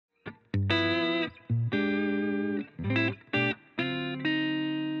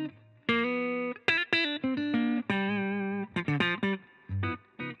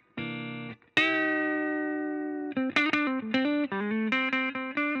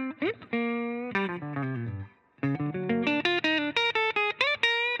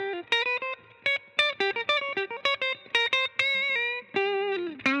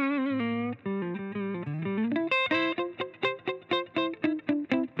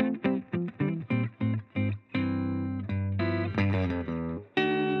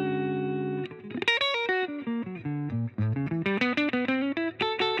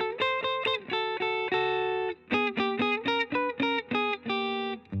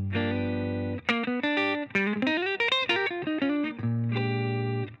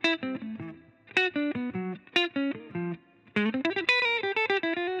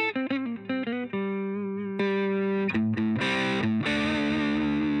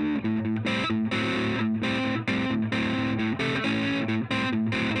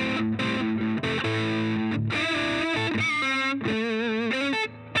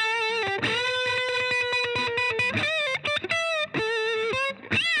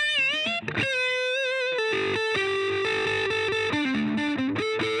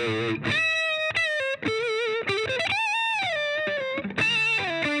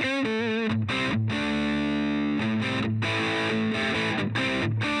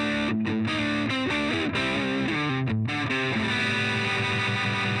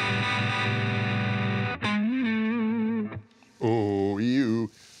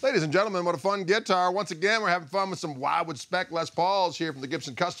Ladies and gentlemen, what a fun guitar. Once again, we're having fun with some Wildwood Spec Les Pauls here from the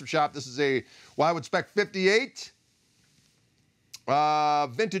Gibson Custom Shop. This is a Wildwood Spec 58.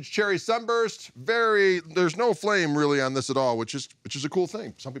 Vintage cherry sunburst. There's no flame really on this at all, which is a cool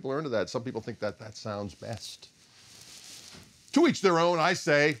thing. Some people are into that. Some people think that sounds best. To each their own, I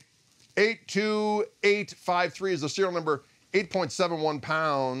say. 82853 is the serial number. 8.71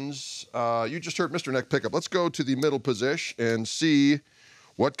 pounds. You just heard Mr. Neck pickup. Let's go to the middle position and see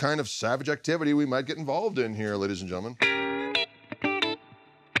what kind of savage activity we might get involved in here, ladies and gentlemen.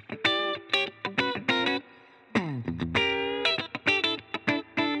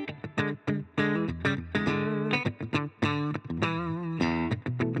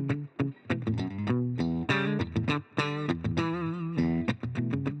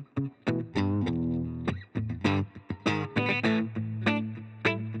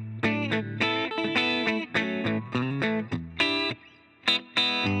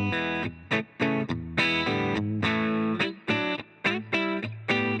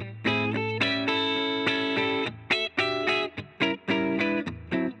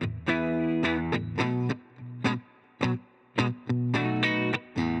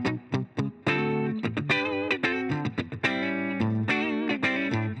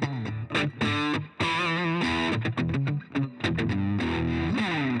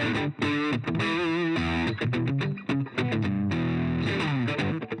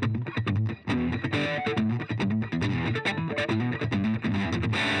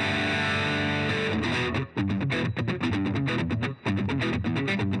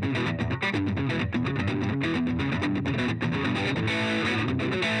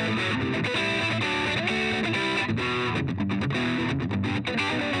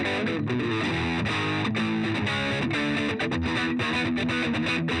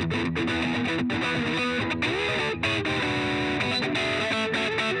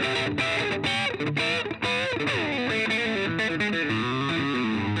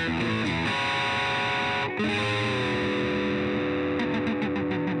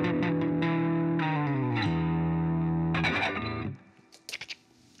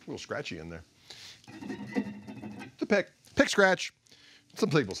 A little scratchy in there. It's a pick scratch. Some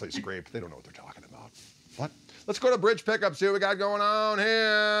people say scrape. They don't know what they're talking about. What? Let's go to bridge pickup, see what we got going on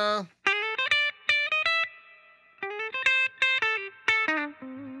here.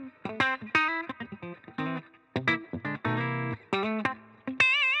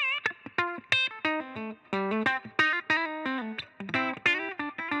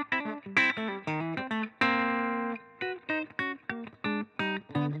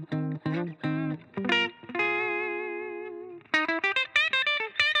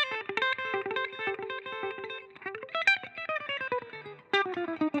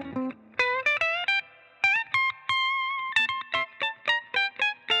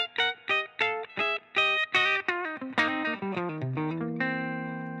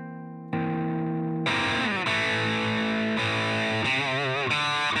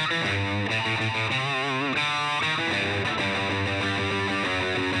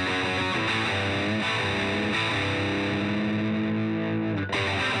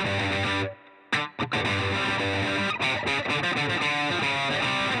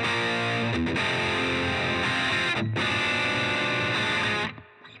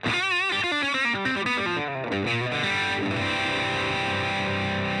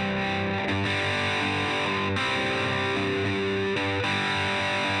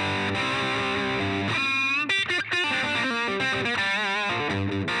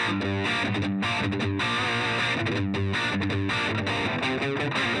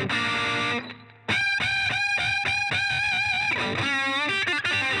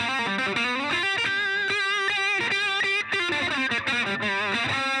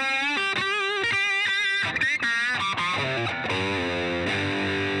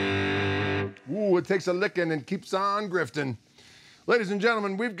 It takes a licking and keeps on grifting. Ladies and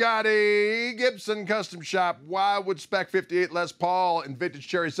gentlemen, we've got a Gibson Custom Shop Wildwood Spec 58 Les Paul in vintage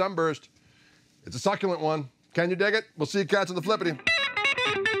cherry sunburst. It's a succulent one. Can you dig it? We'll see you cats on the flippity.